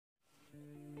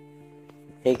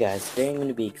Hey guys, today I'm going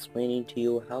to be explaining to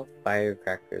you how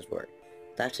firecrackers work.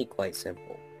 It's actually quite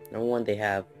simple. Number one, they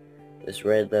have this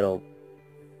red little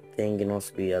thing, can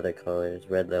also be other colors,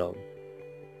 red little,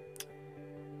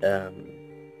 I'm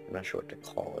not sure what to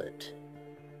call it,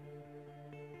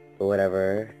 but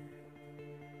whatever.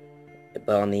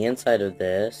 But on the inside of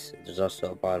this, there's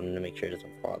also a bottom to make sure it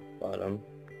doesn't fall at the bottom.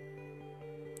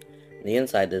 On the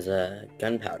inside is a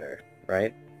gunpowder,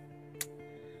 right?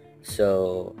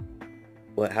 So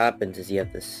what happens is you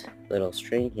have this little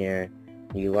string here,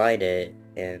 you light it,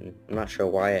 and I'm not sure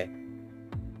why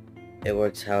it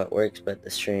works how it works, but the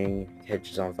string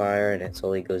catches on fire and it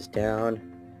slowly goes down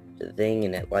to the thing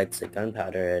and it lights the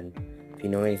gunpowder. And if you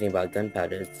know anything about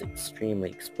gunpowder, it's extremely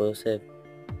explosive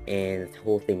and the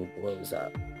whole thing blows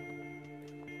up.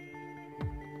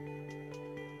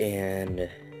 And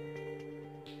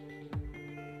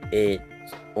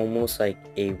it's almost like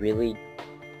a really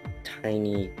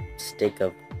tiny stick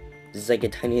of, it's like a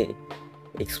tiny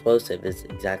explosive is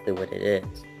exactly what it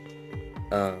is.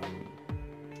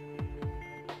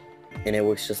 And it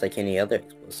works just like any other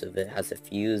explosive. It has a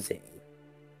fusing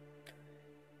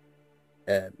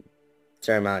certain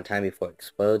amount of time before it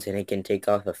explodes, and it can take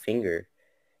off a finger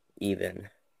even.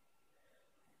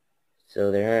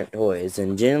 So they aren't toys,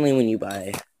 and generally when you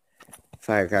buy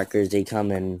firecrackers, they come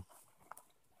in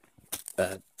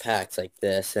packs like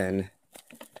this, and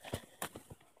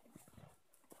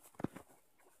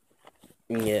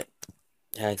you can get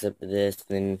packs up to this,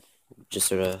 then just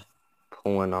sort of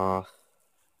pull one off.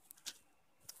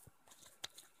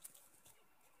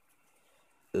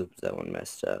 Oops, that one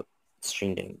messed up. The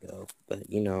string didn't go, but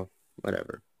you know,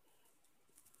 whatever.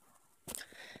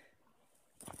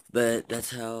 But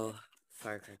that's how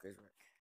firecrackers work.